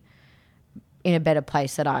be in a better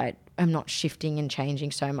place, that I am not shifting and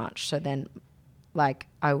changing so much. So then, like,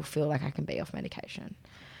 I will feel like I can be off medication.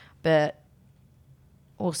 But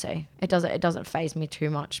we'll see. It doesn't faze me too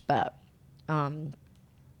much, but I'm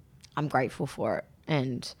grateful for it,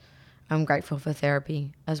 and I'm grateful for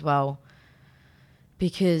therapy as well,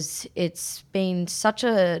 because it's been such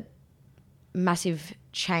a massive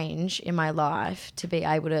change in my life to be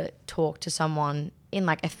able to talk to someone in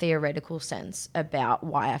like a theoretical sense about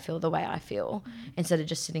why I feel the way I feel, instead of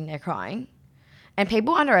just sitting there crying. And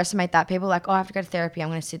people underestimate that. People are like, oh, I have to go to therapy. I'm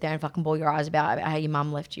going to sit there and fucking bawl your eyes about how your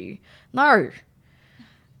mum left you. No,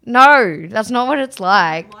 that's not what it's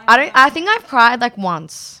like. I think I've cried like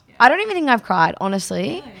once. I don't even think I've cried,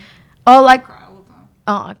 honestly. Really? Oh, like, I cry all the time.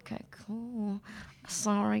 oh, okay, cool.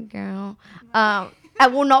 Sorry, girl.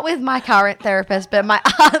 Well, not with my current therapist, but my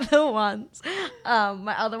other ones.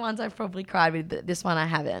 My other ones I've probably cried with, but this one I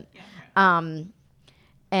haven't.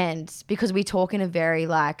 And because we talk in a very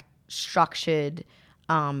like structured,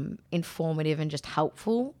 informative, and just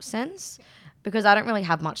helpful sense, because I don't really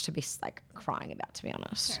have much to be like crying about, to be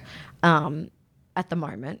honest, at the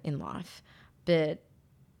moment in life. But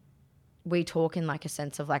we talk in like a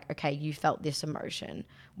sense of like, okay, you felt this emotion.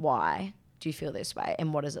 Why do you feel this way?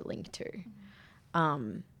 And what does it link to?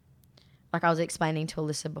 Like I was explaining to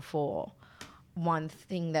Alyssa before, one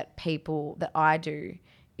thing that I do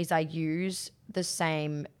is I use the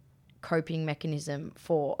same coping mechanism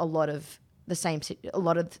for a lot of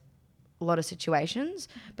a lot of situations,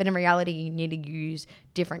 but in reality you need to use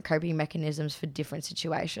different coping mechanisms for different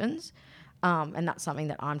situations, and that's something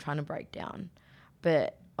that I'm trying to break down.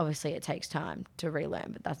 But obviously it takes time to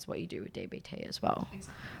relearn, but that's what you do with DBT as well.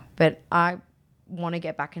 Exactly. But I want to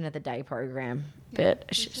get back into the day program, but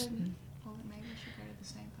it's just... maybe we should go to the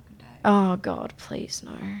same fucking day. Oh God, please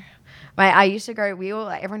no. I used to go,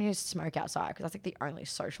 everyone used to smoke outside because that's like the only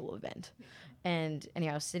social event. Yeah. And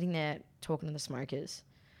anyway, I was sitting there talking to the smokers,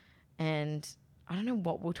 and I don't know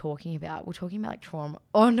what we're talking about. We're talking about like trauma.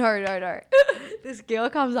 Oh no. This girl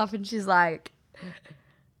comes up and she's like,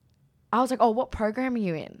 I was like, oh, what program are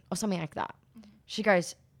you in? Or something like that. Mm-hmm. She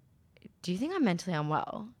goes, do you think I'm mentally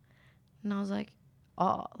unwell? And I was like,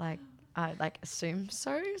 oh, like, I like assume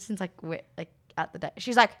so since like we're like at the day.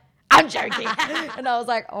 She's like, I'm joking. And I was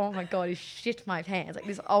like, oh my God, he shit my pants. Like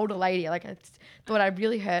this older lady, like I thought I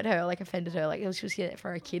really hurt her, like offended her, like she was here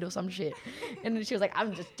for a kid or some shit. And then she was like,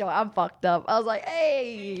 I'm fucked up. I was like,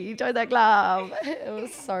 hey, join that club. It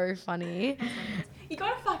was so funny. You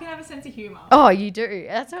gotta fucking have a sense of humour. Oh, you do.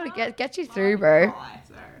 That's how it gets you through, bro.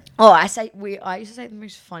 Oh, I used to say the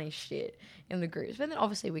most funny shit in the groups, but then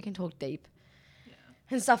obviously we can talk deep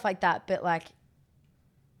and stuff like that. But like,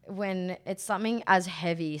 when it's something as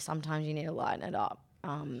heavy, sometimes you need to lighten it up.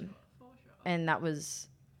 And that was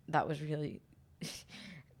really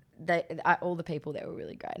all the people there were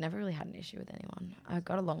really great. I never really had an issue with anyone. I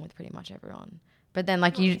got along with pretty much everyone. But then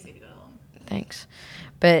like thanks.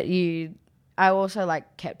 But I also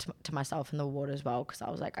like kept to myself in the ward as well because I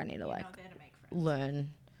was like, I need to like learn.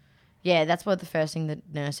 Yeah, that's what the first thing the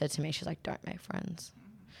nurse said to me. She's like, don't make friends.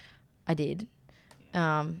 Mm-hmm. I did.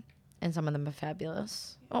 Yeah. And some of them are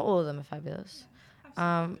fabulous. All of them are fabulous.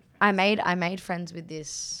 I made friends with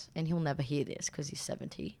this, and he'll never hear this because he's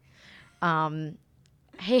 70.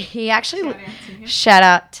 He actually shout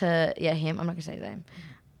out to him. I'm not gonna say his name,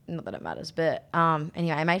 not that it matters. But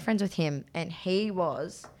anyway, I made friends with him, and he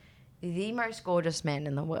was the most gorgeous man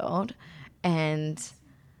in the world. And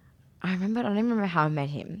I don't even remember how I met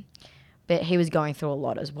him, but he was going through a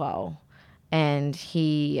lot as well, and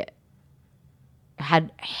we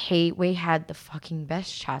had the fucking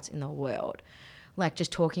best chats in the world, like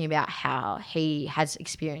just talking about how he has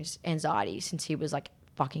experienced anxiety since he was like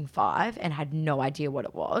fucking 5 and had no idea what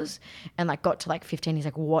it was, and like got to like 15, he's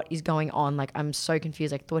like, what is going on? Like, I'm so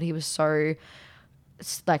confused. Like, thought he was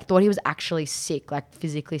actually sick, like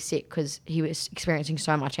physically sick, because he was experiencing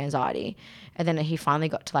so much anxiety. And then he finally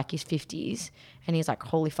got to like his 50s, and he's like,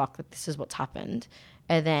 holy fuck, like this is what's happened.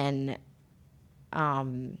 And then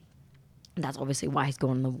that's obviously why he's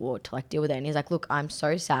gone on the ward to like deal with it. And he's like, look, I'm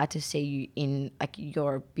so sad to see you in, like,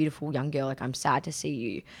 you're a beautiful young girl. Like, I'm sad to see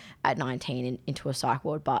you at 19 into a psych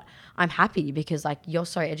ward, but I'm happy because like you're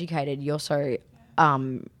so educated, you're so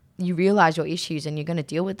you realize your issues and you're going to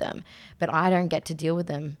deal with them. But I don't get to deal with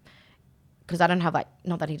them because I don't have, like,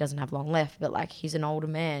 not that he doesn't have long left, but like he's an older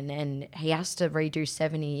man and he has to redo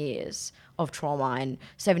 70 years of trauma and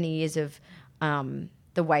 70 years of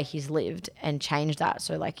the way he's lived and change that.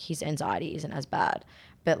 So like his anxiety isn't as bad,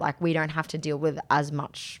 but like we don't have to deal with as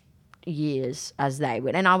much years as they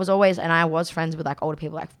would. And I was friends with like older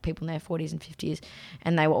people, like people in their 40s and 50s,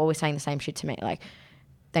 and they were always saying the same shit to me, like,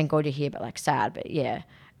 thank God you're here, but like sad. But yeah.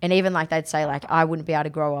 And even like they'd say like, I wouldn't be able to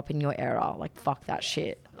grow up in your era. Like, fuck that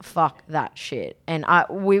shit. And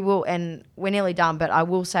and we're nearly done, but I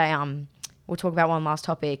will say, we'll talk about one last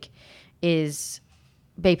topic, is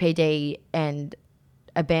BPD and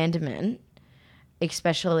abandonment,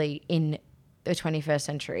 especially in the 21st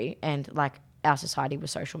century and like our society with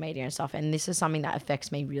social media and stuff. And this is something that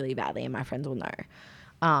affects me really badly, and my friends will know.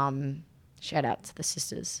 Shout out to the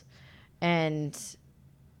sisters. And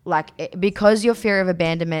like, because your fear of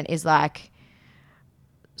abandonment is like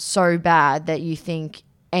so bad that you think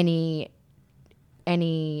any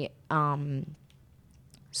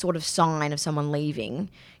sort of sign of someone leaving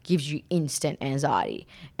gives you instant anxiety.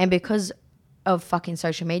 And because of fucking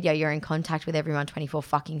social media, you're in contact with everyone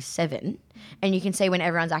 24/7, and you can see when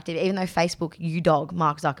everyone's active. Even though Facebook,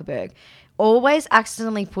 Mark Zuckerberg, always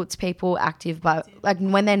accidentally puts people active, but like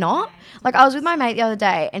when they're not. Like, I was with my mate the other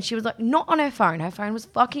day, and she was like not on her phone. Her phone was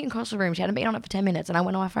fucking across the room. She hadn't been on it for 10 minutes, and I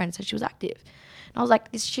went on my phone and said she was active. And I was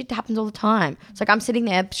like, this shit happens all the time. It's like I'm sitting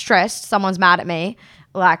there stressed. Someone's mad at me,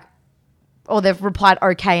 like, or they've replied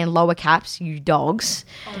okay in lower caps, you dogs.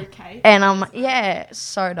 Okay. And I'm like, yeah,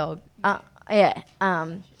 so dog. Yeah.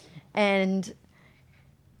 And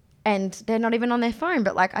they're not even on their phone,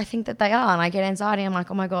 but like I think that they are, and I get anxiety. I'm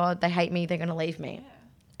like, oh my God, they hate me. They're going to leave me.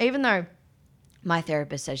 Yeah. Even though my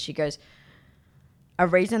therapist says, she goes, a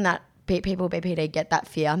reason that people with BPD get that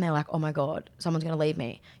fear and they're like, oh my God, someone's going to leave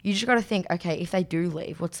me. You just got to think, okay, if they do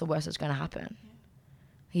leave, what's the worst that's going to happen? Yeah.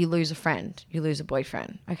 You lose a friend, you lose a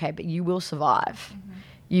boyfriend. Okay, but you will survive.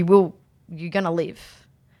 You're going to live.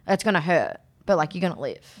 It's going to hurt, but like you're going to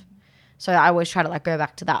live. So I always try to like go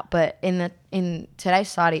back to that. But in today's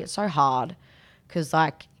society, it's so hard because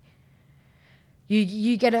like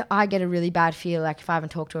I get a really bad feel like if I haven't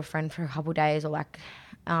talked to a friend for a couple of days or like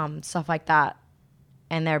stuff like that,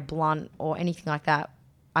 and they're blunt or anything like that,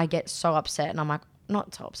 I get so upset and I'm like,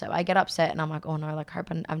 not so upset, but I get upset and I'm like, oh no, like I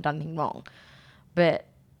hope I haven't done anything wrong. But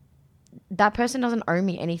that person doesn't owe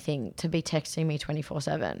me anything to be texting me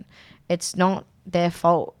 24/7. It's not their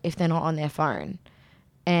fault if they're not on their phone.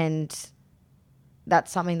 And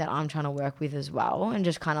that's something that I'm trying to work with as well, and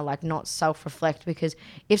just kind of like not self-reflect, because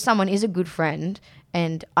if someone is a good friend,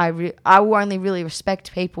 and I will only really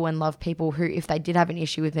respect people and love people who, if they did have an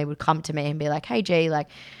issue with me, would come to me and be like, hey G, like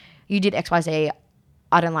you did XYZ,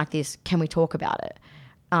 I don't like this, can we talk about it?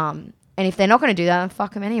 And if they're not going to do that, then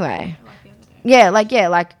fuck them anyway.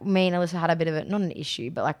 Like me and Alyssa had a bit of not an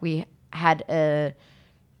issue, but like we had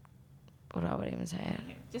what I would even say?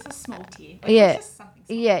 Just a small tear.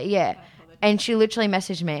 Yeah. And she literally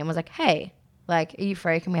messaged me and was like, hey, like, are you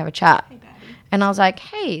free? Can we have a chat? Hey, baby. And I was like,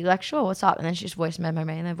 hey, like, sure, what's up? And then she just voice memoed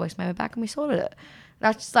me and then voice memoed back and we sorted it.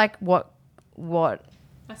 That's just like what.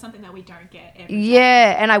 That's something that we don't get every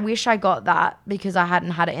day. And I wish I got that because I hadn't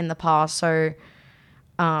had it in the past. So,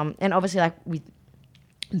 and obviously, like, with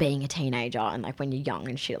being a teenager and like when you're young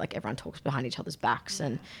and shit, like everyone talks behind each other's backs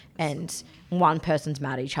and one person's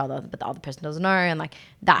mad at each other but the other person doesn't know, and like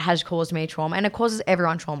that has caused me trauma, and it causes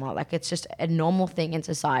everyone trauma. Like it's just a normal thing in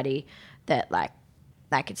society that like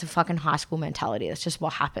it's a fucking high school mentality. That's just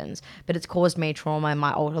what happens. But it's caused me trauma in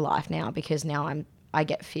my older life now, because now I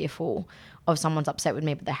get fearful of someone's upset with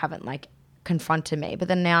me but they haven't like confronted me. But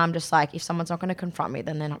then now I'm just like, if someone's not going to confront me,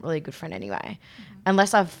 then they're not really a good friend anyway.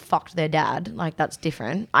 Unless I've fucked their dad, like that's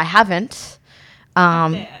different. I haven't,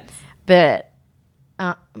 but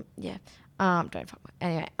don't fuck me.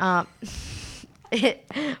 Anyway,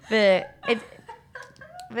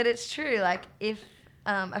 but it's true. Like if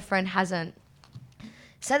a friend hasn't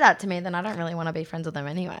said that to me, then I don't really want to be friends with them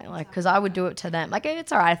anyway. Like, because I would do it to them. Like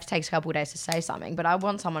it's all right if it takes a couple of days to say something, but I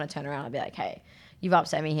want someone to turn around and be like, hey, you've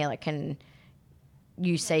upset me here. Like, can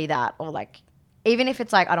you see that? Or like, even if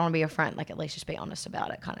it's like, I don't want to be your friend, like at least just be honest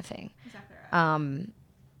about it, kind of thing. Exactly right.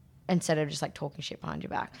 Instead of just like talking shit behind your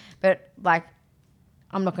back. But like,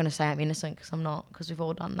 I'm not going to say I'm innocent, because I'm not, because we've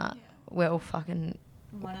all done that. Yeah. We're all fucking...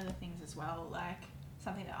 One of the things as well, like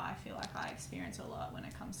something that I feel like I experience a lot when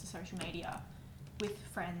it comes to social media with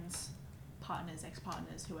friends, partners,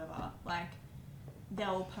 ex-partners, whoever, like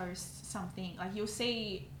they'll post something, like you'll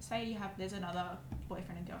see, say there's another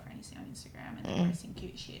boyfriend and girlfriend you see on Instagram and they're posting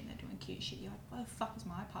cute shit and they're doing cute shit. You're like, why the fuck is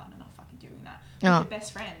my partner not fucking doing that? With your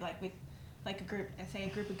best friend, like with like a group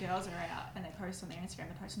of girls are out and they post on their Instagram,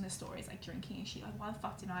 they post on their stories like drinking and shit. Like, why the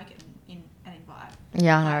fuck didn't I get an invite?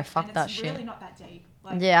 Yeah, I know. Fuck that shit. It's really not that deep.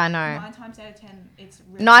 Like, yeah, I know. 9 times out of 10, it's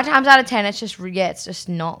really... 9 times out of 10, it's just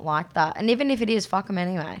not like that. And even if it is, fuck them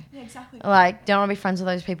anyway. Yeah, exactly. Like, don't want to be friends with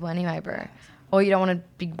those people anyway, bro. Yeah, exactly. Or you don't want to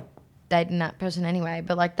be dating that person anyway.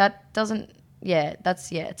 But like, that doesn't... Yeah,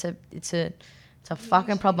 that's... Yeah, it's a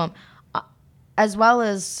fucking problem. As well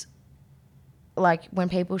as... Like, when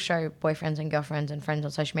people show boyfriends and girlfriends and friends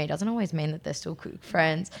on social media, it doesn't always mean that they're still good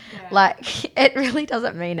friends. Yeah. Like, it really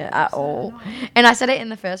doesn't mean it at all. And I said it in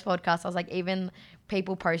the first podcast. I was like, even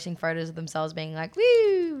people posting photos of themselves being like,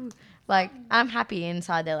 woo! Like, I'm happy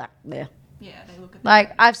inside. They're like, bleh. Yeah, they look at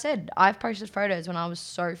like, I've posted photos when I was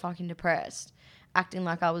so fucking depressed, acting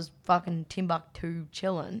like I was fucking Timbuktu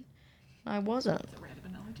chilling. I wasn't. That's a random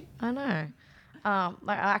analogy. I know.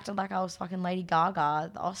 Like I acted like I was fucking Lady Gaga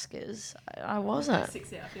at the Oscars. I wasn't.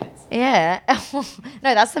 6 outfits. Yeah.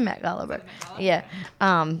 No, that's the Met Gala, bro. Yeah.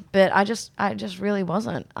 But I just really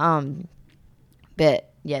wasn't. But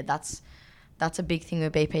yeah, that's a big thing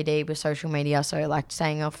with BPD, with social media. So like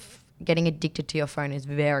getting addicted to your phone is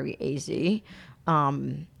very easy.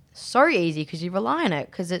 So easy because you rely on it,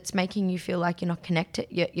 because it's making you feel like you're not connected.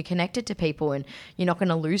 You're connected to people and you're not going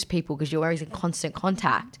to lose people because you're always in constant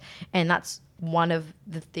contact. And that's one of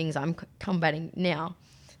the things I'm combating now.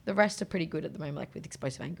 The rest are pretty good at the moment, like with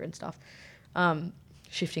explosive anger and stuff.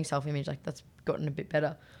 Shifting self-image, like that's gotten a bit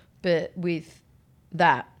better. But with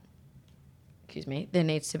that, there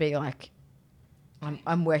needs to be like,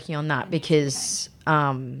 I'm working on that because...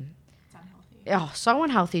 Oh, so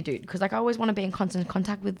unhealthy, dude. Because like I always want to be in constant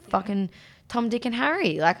contact with fucking Tom, Dick, and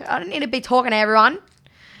Harry. Like I don't need to be talking to everyone.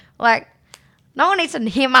 Like No one needs to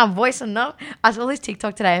hear my voice enough. I saw this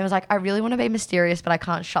TikTok today and it was like, I really want to be mysterious, but I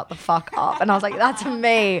can't shut the fuck up. And I was like, that's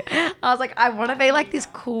me. I was like, I want to be like this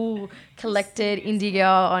cool, collected indie girl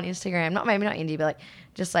on Instagram. Maybe not indie, but like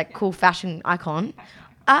just like cool fashion icon.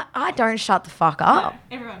 I don't shut the fuck up.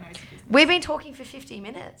 No, everyone knows the business. We've been talking for 50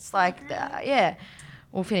 minutes. Like, yeah.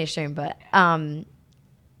 We'll finish soon, but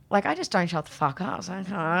like I just don't shut the fuck up. So I don't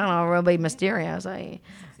know, we'll be mysterious.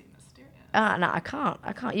 No, I can't.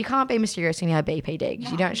 You can't be mysterious when you have BPD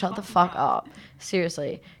because you don't shut the fuck up.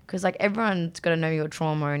 Seriously. Because, like, everyone's got to know your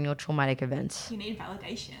trauma and your traumatic events. You need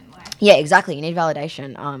validation. Yeah, exactly. You need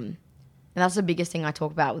validation. And that's the biggest thing I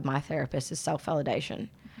talk about with my therapist is self-validation.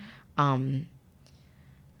 And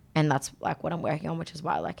that's, like, what I'm working on, which is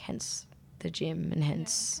why, like, hence the gym and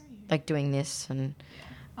hence, like, doing this. And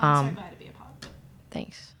I'm so glad to be a part of it.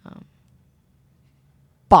 Thanks.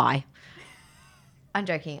 Bye. I'm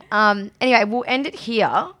joking. Anyway, we'll end it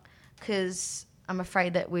here because I'm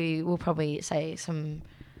afraid that we will probably say some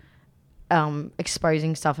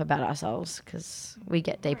exposing stuff about ourselves because we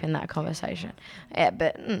get deep in that conversation. Yeah,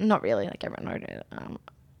 but not really. Like everyone knows it.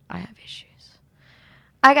 I have issues.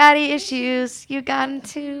 I got issues. You got them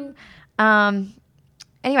too.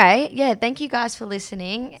 Anyway, yeah, thank you guys for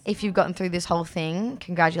listening. If you've gotten through this whole thing,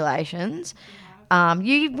 congratulations.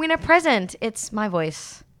 You win a present. It's my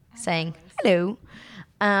voice saying hello.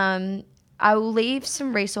 I will leave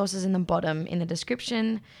some resources in the bottom in the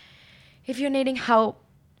description. If you're needing help,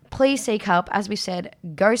 please seek help. As we said,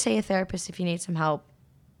 go see a therapist if you need some help.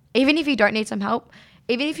 Even if you don't need some help,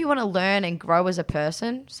 even if you want to learn and grow as a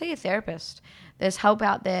person, see a therapist. There's help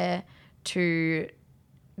out there to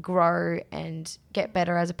grow and get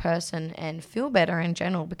better as a person and feel better in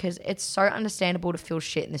general because it's so understandable to feel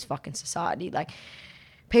shit in this fucking society. Like,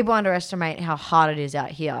 people underestimate how hard it is out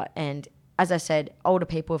here. And as I said, older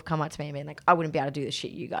people have come up to me and been like, I wouldn't be able to do the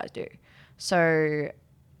shit you guys do. So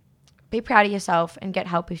be proud of yourself and get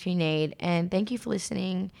help if you need. And thank you for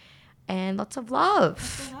listening and lots of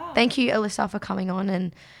love. Thank you, Alyssa, for coming on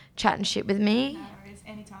and chatting shit with me. No worries.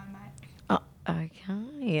 Anytime, mate. Oh,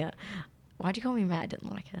 okay. Why'd you call me mad? I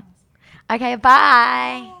didn't like it. Okay,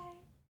 bye.